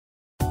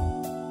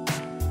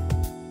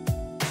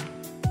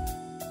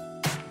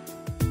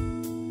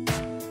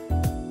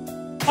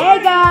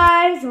Hey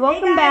guys,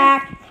 welcome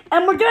back.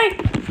 And we're doing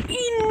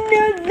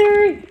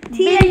another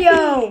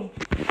video.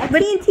 A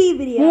TNT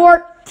video.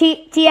 More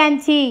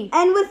TNT.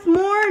 And with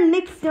more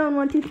Nick Stone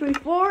 1, 2, 3,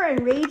 4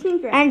 and Raging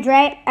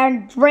Dragon.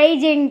 And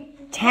Raging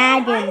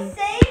Tagging. I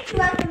say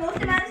to have the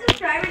most amount of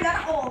subscribers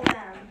out of all of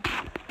them.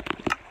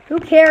 Who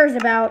cares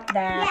about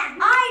that? Yeah,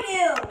 I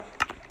do.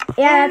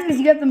 Yeah, that's because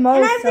you got the most.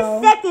 And I have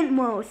the second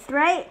most,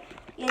 right?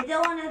 Yeah,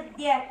 Dylan is,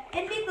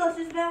 and Miklos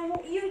has been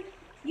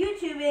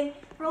YouTubing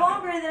for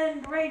longer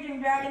than Raging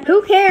Dragon.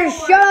 Who cares?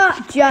 Shut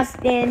up,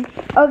 Justin.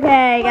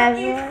 Okay, But guys.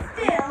 it's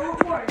still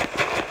worse.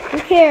 Who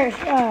cares?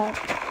 Shut up.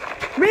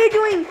 We're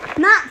doing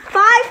not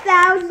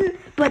 5,000,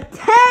 but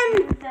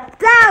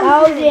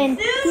 10,000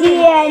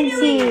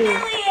 TNT.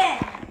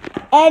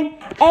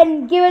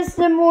 And give us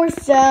some more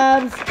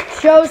subs.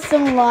 Show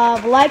some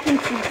love. Like and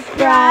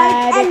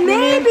subscribe. And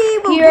maybe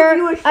we'll give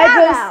you a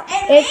shout out.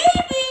 And maybe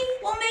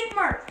we'll make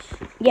merch.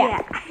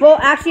 Yeah. Well,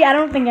 actually, I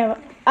don't think I will.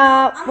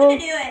 I'm gonna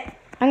do it.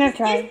 I'm gonna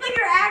try. Just put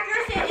your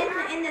address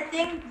in the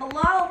thing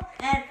below,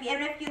 and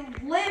if you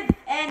live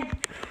in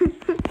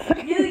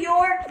New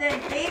York,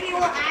 then maybe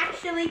we'll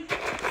actually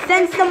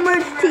send some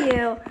merch to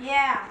you.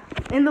 Yeah.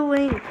 In the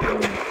link.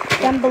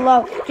 Down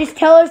below. Just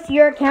tell us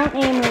your account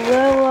name and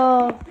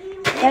we'll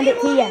send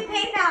it to you. Maybe we'll do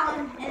PayPal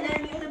and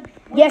then you can...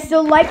 Yeah,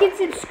 so like and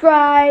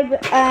subscribe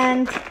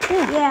and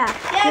yeah.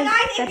 Yeah,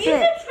 guys, if you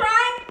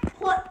subscribe,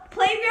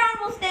 Playground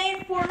will stay in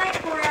Fortnite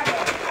forever.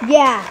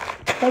 Yeah,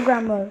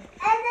 Playground mode.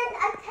 And then a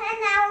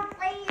 10-hour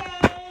play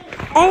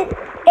day.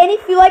 And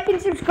if you like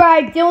and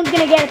subscribe, Dylan's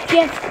gonna get a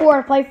PS4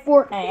 to play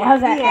Fortnite.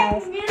 How's that,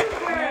 guys?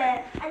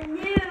 I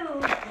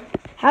knew.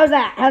 How's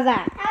that? How's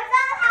that?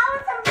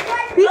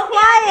 Be quiet.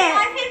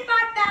 I hit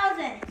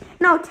 5,000.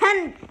 No,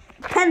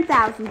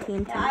 10,000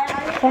 TNT.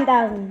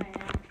 10,000.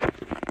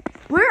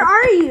 Where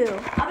are you?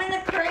 I'm in the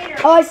crater.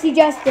 Oh, I see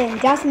Justin.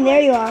 Justin,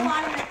 there you are.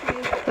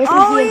 Here's some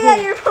Oh TNT. yeah,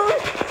 you're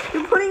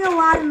putting a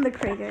lot in the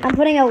crater. I'm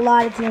putting a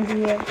lot of TNT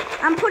here.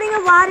 I'm putting a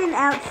lot in the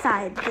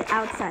outside part.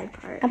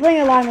 I'm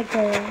putting a lot in the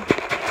crater.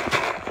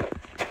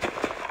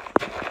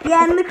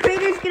 Yeah, and the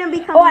crater's gonna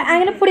become. Oh, I'm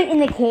gonna put it in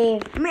the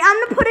cave. I mean, I'm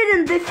gonna put it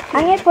in this cave.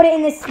 I'm gonna put it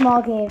in this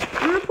small cave.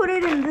 I'm gonna put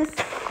it in this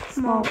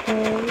Small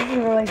cave. This is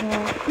really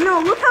small. No,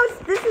 look how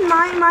this is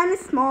mine. Mine is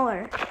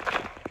smaller. Oh,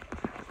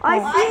 I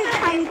Oh. see a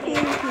tiny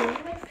cave here.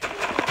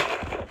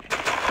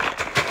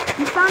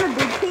 You found a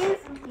big cave?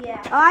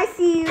 Yeah. Oh, I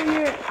see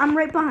you. I'm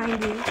right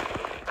behind you.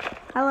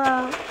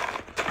 Hello.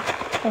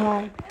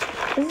 Hi.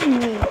 This is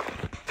me.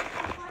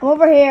 I'm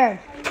over here.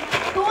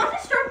 Who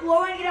wants to start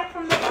blowing it up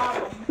from the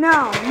bottom?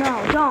 No,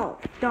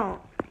 don't.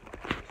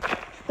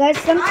 Guys,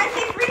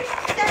 I've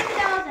reached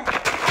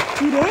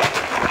 7,000. You did?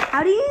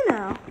 How do you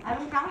know? I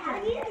don't count it. How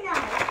do you know?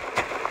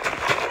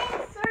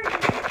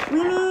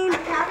 We need.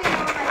 I'm counting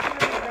all my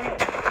surgery.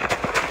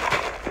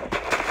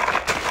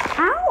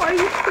 How are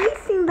you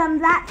placing them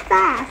that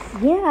fast?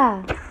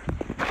 Yeah.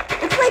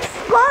 It's like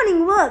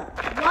spawning. Look.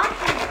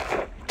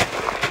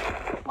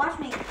 Watch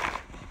me.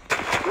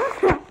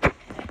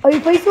 Oh, you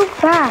play so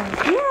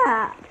fast.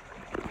 Yeah.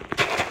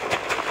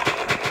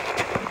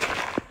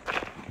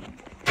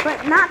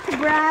 But not to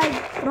brag.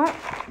 Don't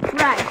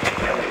brag.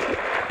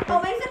 Oh,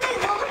 basically,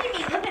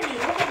 look at me.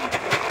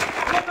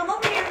 Look, I'm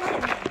over here. Look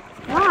at me.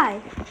 Why?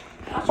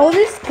 Oh,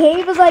 this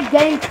cave is like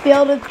getting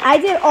filled with. I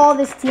did all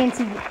this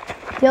TNT.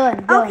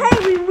 Dylan.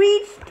 Okay, we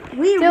reached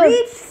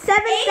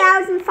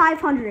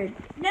 7,500.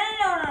 No.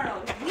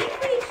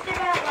 We've reached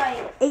about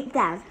like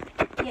 8,000.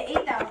 Yeah,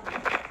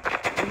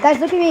 8,000. Guys,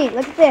 look at me.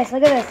 Look at this.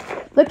 Look at this.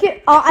 Look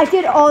at. Oh, I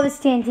did all this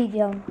TNT,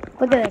 Dylan.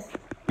 Look at this.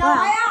 No, Wow.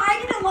 I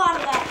did a lot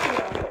of that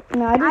too.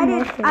 No, I did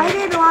most of it. I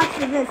did lots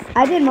of this.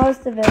 I did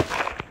most of it.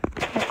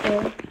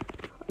 Actually,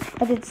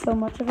 I did so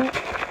much of it.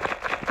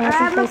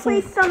 I'm gonna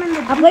place some in the.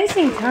 I'm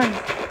placing tons.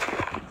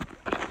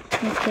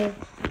 In this cave.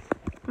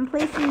 I'm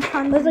placing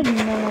tons. There's like in-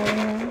 none over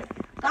here.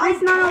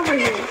 There's none over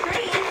Look at here. the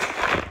trees.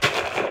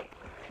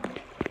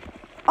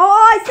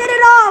 Oh, I set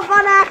it off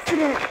on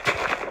accident.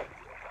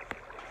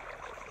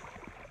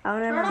 Oh,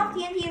 never Turn off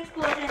mind. TNT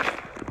explosions.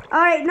 All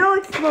right, no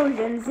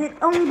explosions. It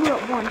only blew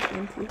up one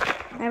TNT.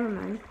 Never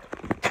mind.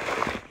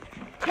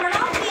 Turn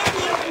off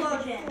TNT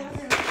explosions.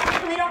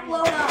 So they don't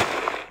blow it up.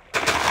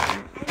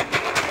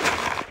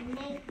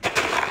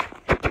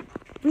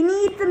 We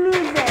need the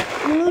music.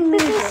 We need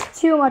This music. is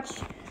too much.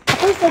 I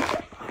placed like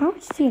how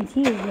much TNT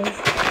is this?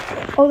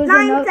 Oh, there's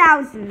another.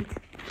 9,000.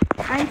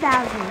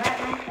 9,000. We're at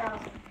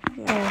 9,000.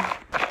 Yeah.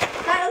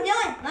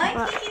 Dylan, let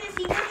me teach you the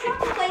secret trick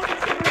to play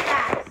super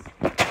fast.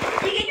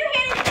 You get your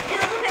hand,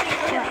 Dylan, look at me. You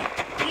get your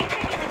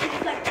hand, like, you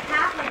just like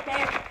tap like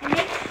there, and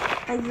make.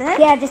 Like this?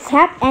 Yeah, just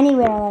tap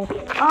anywhere. Like.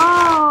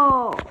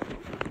 Oh.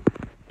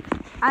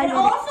 I And did it.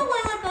 also,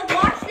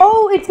 like watch this.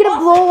 Oh, it's gonna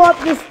blow up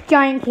this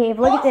giant cave.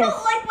 Look at this.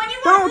 Also, like when you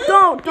want to move,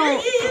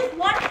 Don't. you use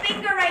one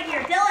finger right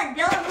here. Dylan,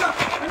 look.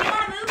 When you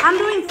want to move, I'm you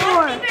doing use 4.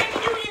 one finger and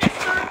you do it in a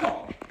circle.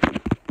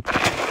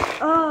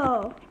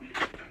 Oh.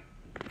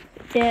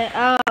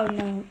 Yeah, oh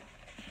no.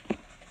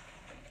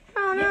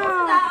 Oh Okay, no.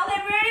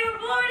 we're ready, we're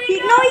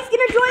boarding. No, know he's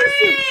gonna join us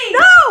soon. Three,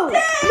 No!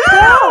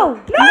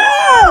 two, No!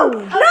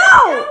 No!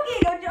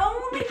 I'm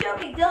only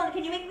joking. Dylan,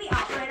 can you make me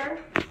operator?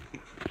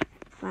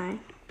 Fine.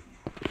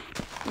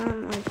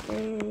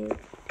 Okay.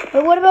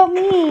 But what about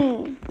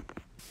me?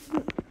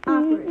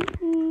 Operator.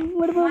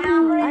 What about My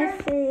me? I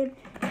operator?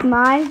 saved.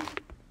 Mine?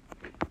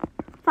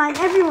 Fine,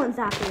 everyone's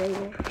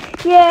operator.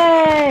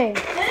 Yay!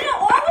 No.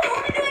 All I was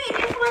only doing is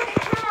just like a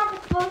turn off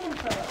explosion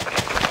photo.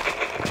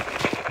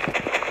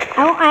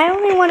 I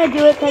only want to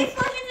do it The because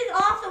explosions is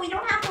off, so we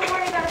don't have to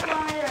worry about it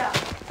blowing it up.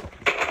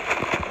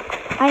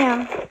 I know.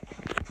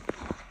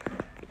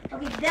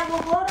 Okay, then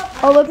we'll blow it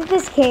up. Oh, look at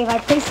this cave. I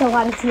placed a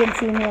lot of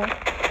TNT in here.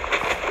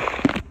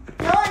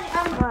 Dylan,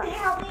 can you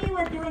help me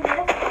with doing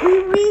this?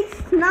 We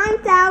reached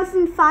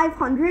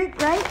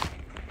 9,500, right?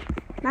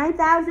 No, we're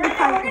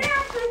 9,500. gonna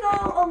actually go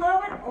a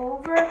little bit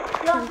over.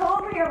 Dylan, go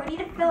over here. We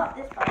need to fill up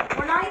this part.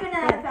 We're not even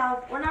at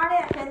 1,000. We're not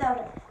at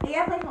 10,000. We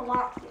have like a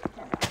lot to get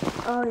to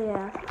 10,000. Oh,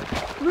 yeah.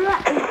 We're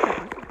at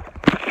 8,000.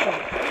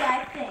 Yeah,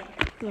 I think.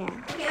 Yeah.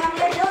 Okay,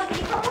 yeah, Dylan, can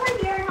you come over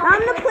here and help I'm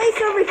me the with-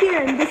 place over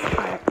here in this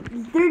part.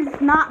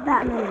 There's not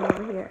that many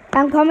over here.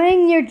 I'm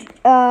coming near, Justin?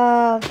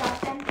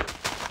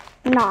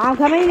 no, I'm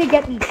coming to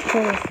get these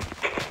trees. I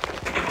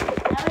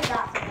already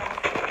got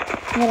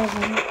some.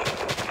 Whatever.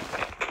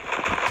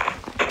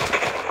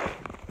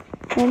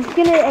 And it's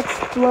gonna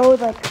explode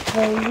like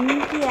crazy.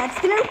 Yeah, it's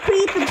gonna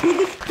create the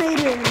biggest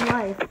crater in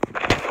life.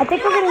 I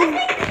think You know we're what, gonna.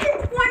 let's make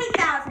this to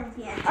 20,000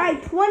 TNT.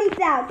 Alright,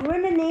 20,000.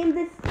 We're gonna name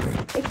this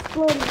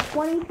exploding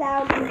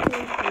 20,000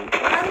 TNT.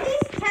 We're at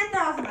least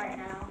 10,000 right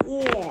now.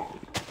 Yeah.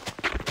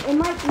 It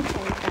might be 10,000.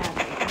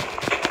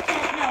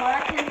 No, we're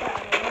at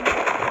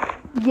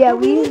 10,000. Yeah, But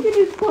we need we. to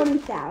do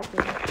 20,000.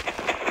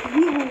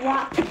 We have a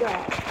lot to go.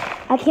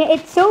 I can't.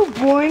 It's so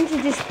boring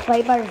to just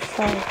play by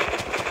yourself.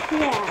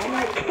 Yeah, and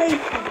like play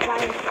by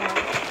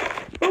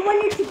yourself. But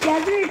when you're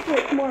together, it's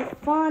like more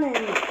fun and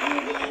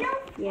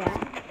yeah.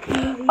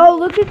 Easy. Oh,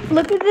 look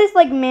at this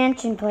like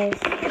mansion place.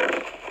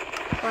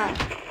 What?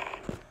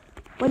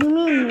 What do you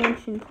mean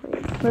mansion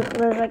place? Look,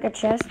 there's like a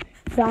chest.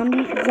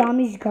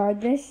 Zombies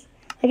guard this.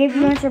 Like if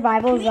you're in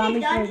survival, You mean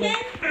a zombies guard this.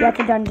 dungeon? Yeah, it's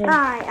a dungeon.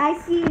 Alright, I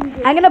see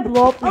you. I'm gonna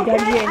blow up the Okay,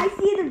 dungeon. I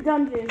see the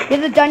dungeon. Yeah,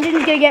 the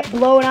dungeon's gonna get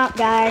blown up,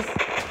 guys.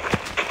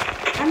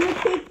 I'm gonna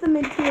take the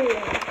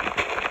material.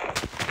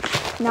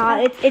 Nah,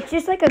 it's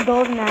just like a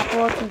golden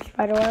apple and some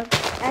spider web.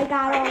 I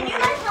got all Can of you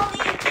it. guys help me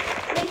make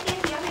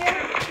TNT up here?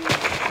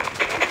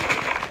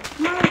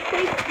 Come on,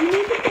 you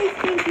need to place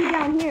TNT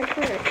down here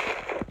first.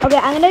 Okay,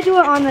 I'm gonna do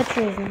it on the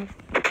trees now.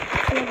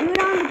 Yeah, do it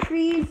on the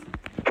trees.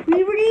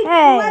 We reached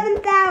Hey.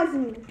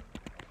 11,000.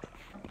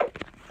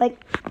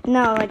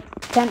 No, like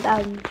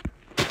 10,000.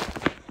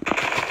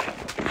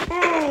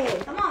 Hey.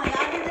 Come on, we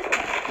gotta do this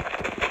way.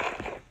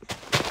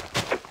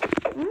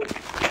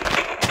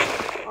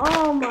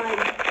 Oh my.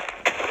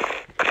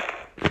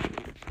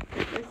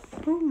 There's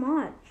so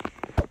much.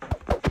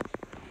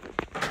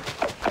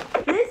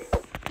 This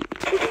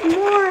is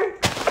more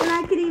than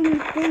I could even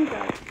think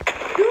of.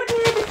 Do it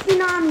near the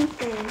tsunami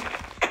thing.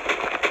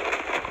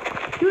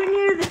 Do it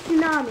near the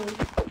tsunami.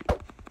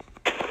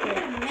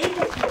 Make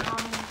a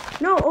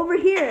tsunami. No, over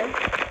here.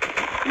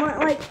 More,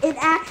 like, it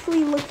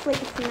actually looks like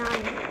a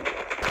tsunami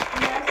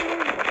here.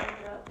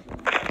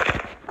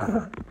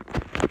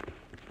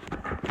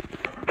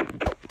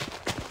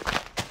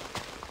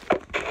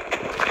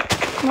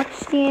 Much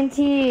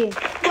TNT.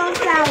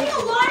 12,000.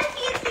 a lot of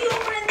TNT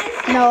over in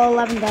this. No,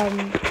 11,000.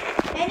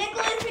 Hey,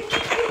 Nicholas, we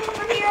need you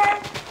over here.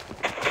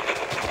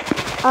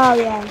 Oh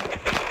yeah.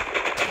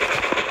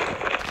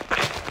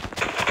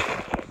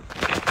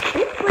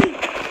 It's like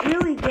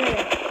really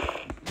good.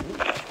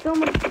 So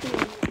much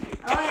food.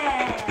 Oh,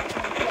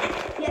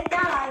 yeah. Get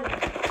that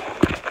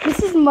out. This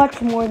is much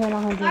more than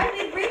 100. Guys,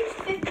 we've reached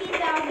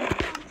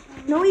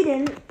 15,000. No, we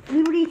didn't.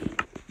 We reached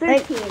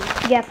 13.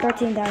 Yeah,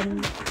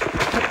 13,000.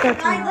 Like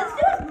 13. Guys, let's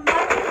do as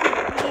much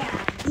as we can.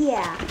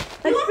 Yeah.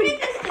 We Let's won't re-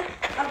 make this to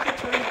up to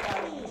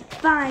 30,000.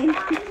 fine.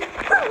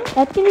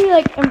 That's gonna be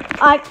like,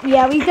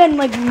 yeah, we've done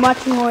like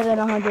much more than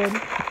 100.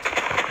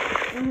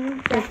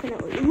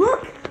 Definitely.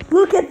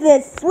 Look at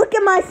this. Look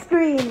at my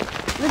screen.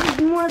 This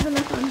is more than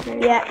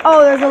 100. Yeah.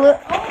 Oh,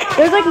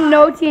 there's like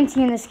no TNT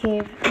in this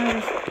cave.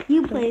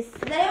 You place. Is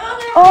anyone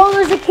gonna Oh,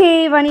 there's a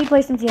cave. I need to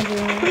place some TNT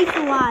in it. Place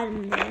a lot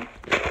in there.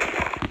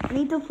 I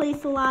need to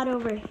place a lot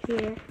over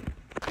here.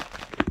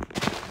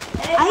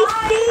 I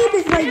see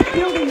this like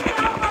building.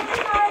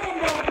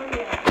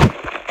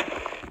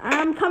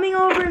 I'm coming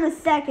over in a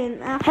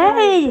second. After I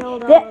Hey,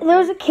 build all of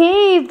there's a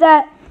cave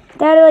that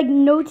had like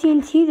no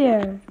TNT there.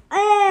 it.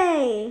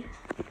 Hey.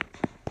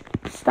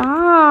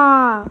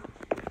 Stop.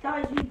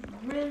 Guys, we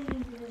really.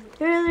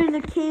 There's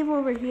a cave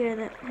over here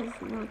that has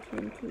no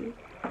TNT.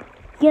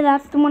 Yeah,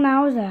 that's the one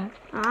I was at.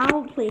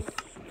 I'll place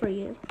for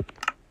you.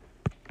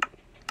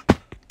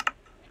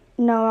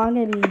 No, I'm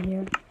gonna be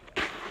here.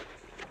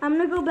 I'm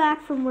gonna go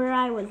back from where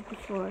I was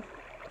before.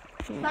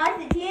 Guys,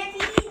 the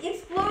TNT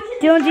explosion.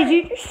 Dylan, did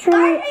you just turn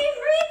Guys, me?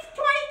 we've reached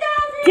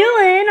 20,000.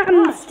 Dylan,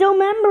 I'm still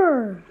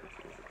member.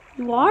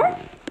 You are?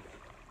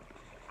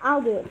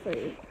 I'll do it for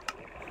you.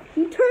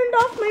 You turned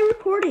off my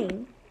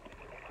recording.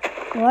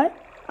 What?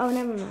 Oh,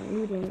 never mind.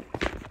 You didn't.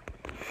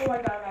 Oh my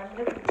god, I'm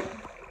looking good.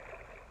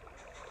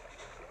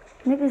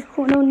 Nick is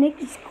cool. No,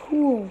 Nick is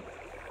cool.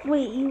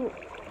 Wait, you.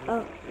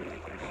 Oh.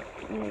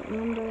 Wait,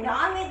 remember? No,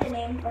 I made the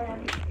name for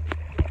him.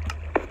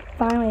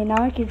 Finally,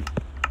 now I can.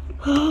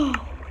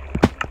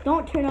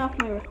 Don't turn off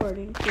my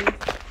recording, please.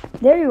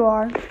 There you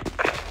are.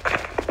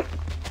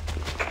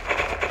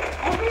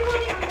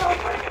 Everybody on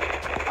over.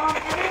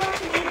 Everyone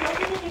can use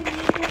opening and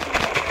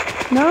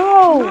use.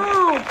 No.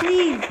 No,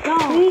 please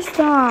don't. Please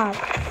stop.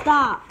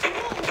 Stop.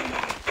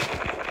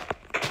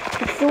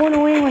 It's so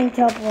annoying when you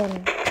teleport. Yeah.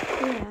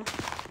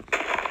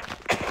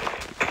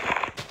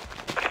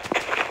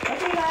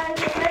 Okay, guys,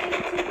 we're ready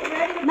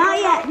to. Not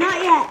yet.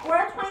 Not yet. We're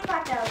at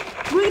 25,000.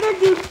 We're gonna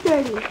do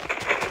 30.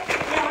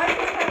 Yeah, we're at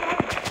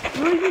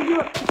 25,000. We're gonna do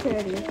up to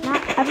 30.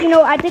 Not. Actually,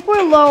 no, I think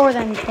we're lower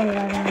than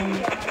 25.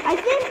 I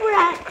think we're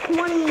at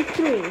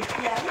 23.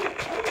 Yeah.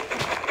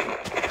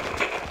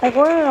 Like,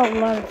 we're at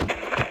 11.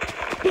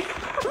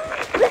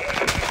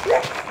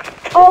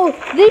 Oh,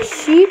 this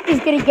sheep is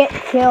gonna get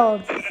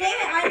killed. Save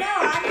it, I know.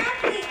 I'm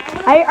actually.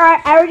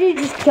 I already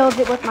just killed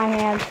it with my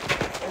hands.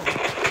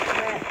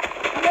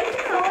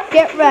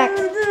 Get wrecked.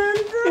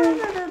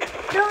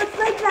 No, it's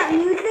like that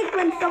music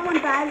when someone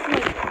dies.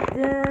 Like.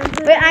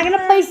 Wait, I'm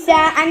gonna play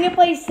sad. I'm gonna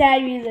play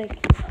sad music.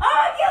 Oh,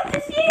 I killed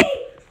the sheep!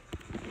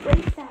 What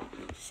is that?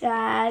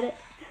 Sad.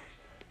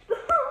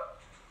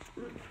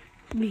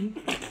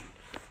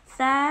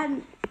 Sad.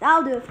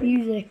 I'll do it for you.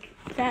 Music.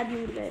 Sad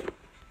music.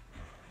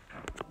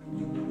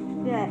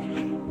 Yeah.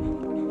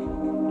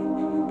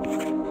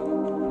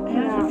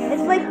 No,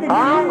 it's like the.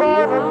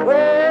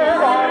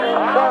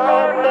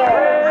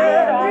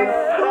 There's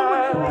so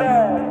much.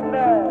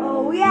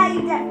 Oh yeah,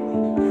 you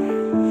definitely.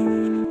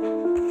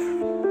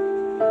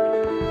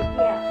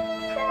 Yeah.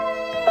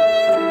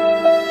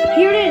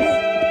 Here it is.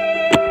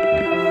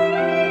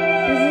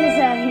 This is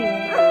sad here.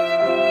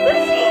 The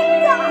sheep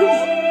died.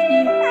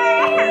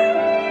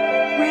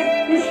 Rip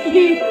the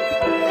sheep.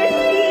 The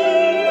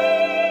sheep.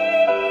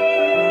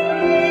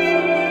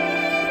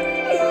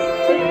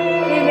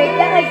 They make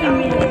that like a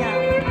music.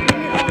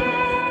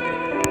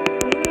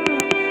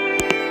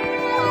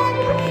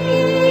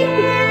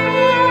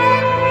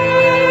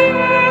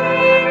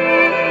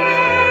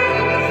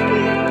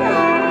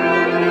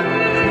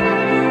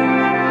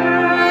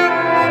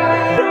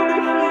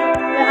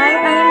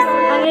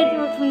 I'm gonna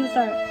do it from the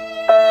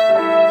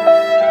start.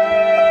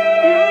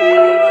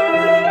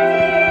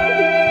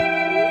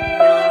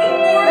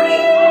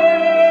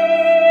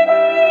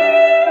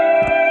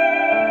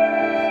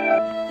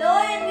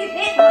 Dylan, we've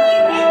hit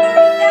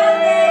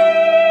 30,000.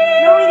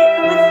 No, we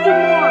didn't. Let's do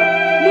more.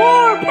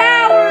 More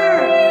power.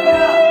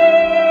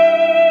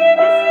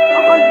 Just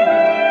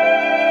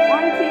 100.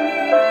 1, 2, 3, 4, 5, 6,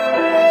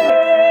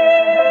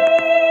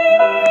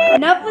 7, 8.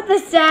 Enough with the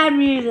sad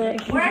music.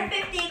 We're at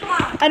 50, come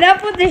on.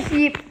 Enough with the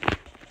sheep.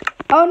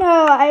 Oh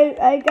no,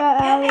 I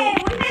got out. Okay, we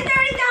hit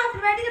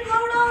 30,000. Ready to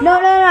blow it all? No,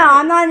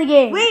 I'm not in the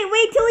game.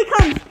 Wait till he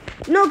comes.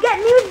 No, get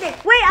music.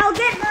 Wait, I'll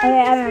get my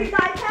Okay, I know. Street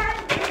iPad.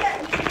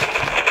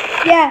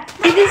 Yeah,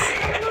 do this.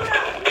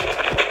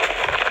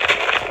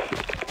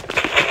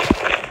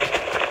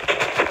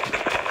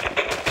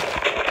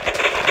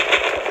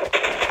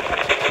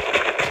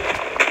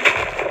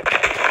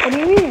 What do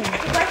you mean?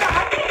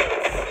 I can't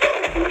even see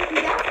the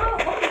TNT. That's how.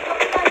 Okay,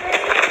 guys, ready?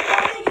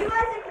 You guys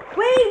are.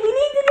 Wait, we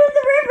need to do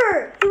the river.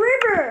 The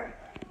river.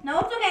 No,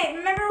 it's okay.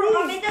 Remember,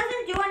 Please. it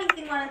doesn't do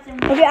anything when it's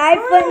in. Okay, I have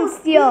flint and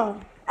steel.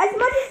 As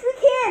much as we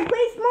can.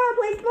 Place more.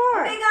 Place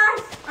more. Okay, guys,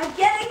 I'm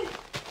getting.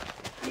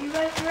 Are you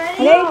guys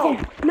ready? Okay.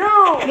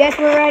 No. Yes,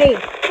 we're ready.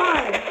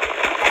 Fine.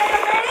 Okay,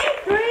 I'm ready.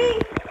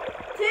 3,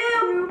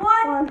 2, 1.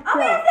 one, Okay, go.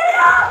 set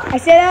it up. I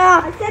set it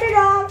up. I set it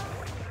off.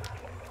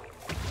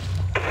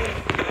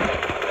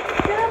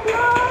 Set up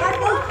low. Let's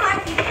go high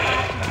to the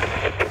flash.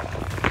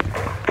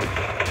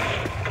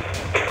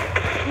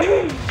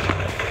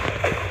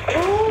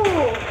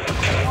 Oh.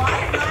 Why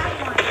is mine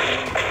like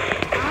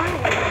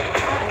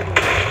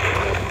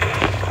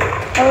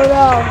Oh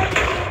no.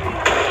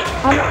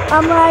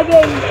 I'm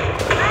lagging.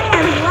 I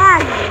am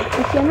lagging.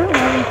 Okay, I'm not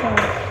lagging so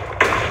much.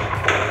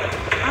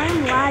 I'm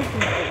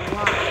lagging a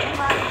lot.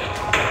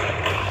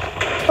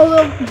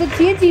 Although the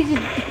TNT is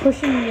just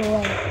pushing me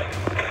away.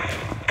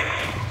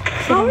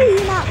 How are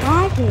you not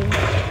lagging?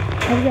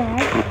 How do you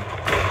like it?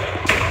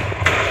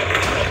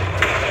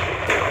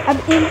 I'm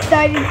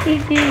inside the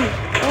TNT.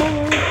 Oh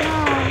my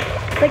god.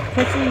 It's like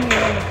pushing me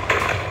away.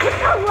 Look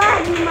how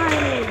laggy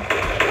mine is.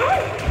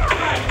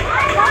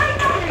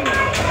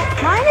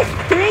 Mine is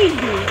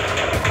crazy.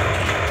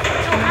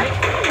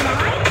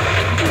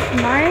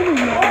 Mine is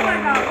Oh my not.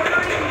 god, we're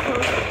not even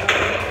close to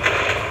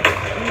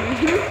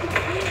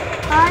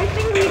I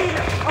think we did a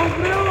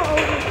little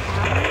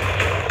overpowered.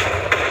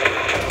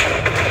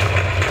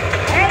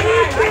 Hey, you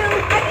two!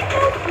 I can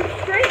go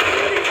straight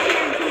through this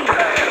TNT.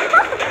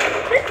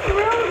 This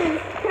road is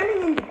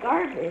turning into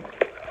garbage.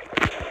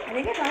 I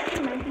think it's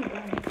actually might be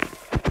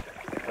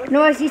done. No,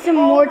 I see some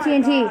more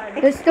TNT.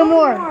 God. There's still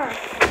more. More.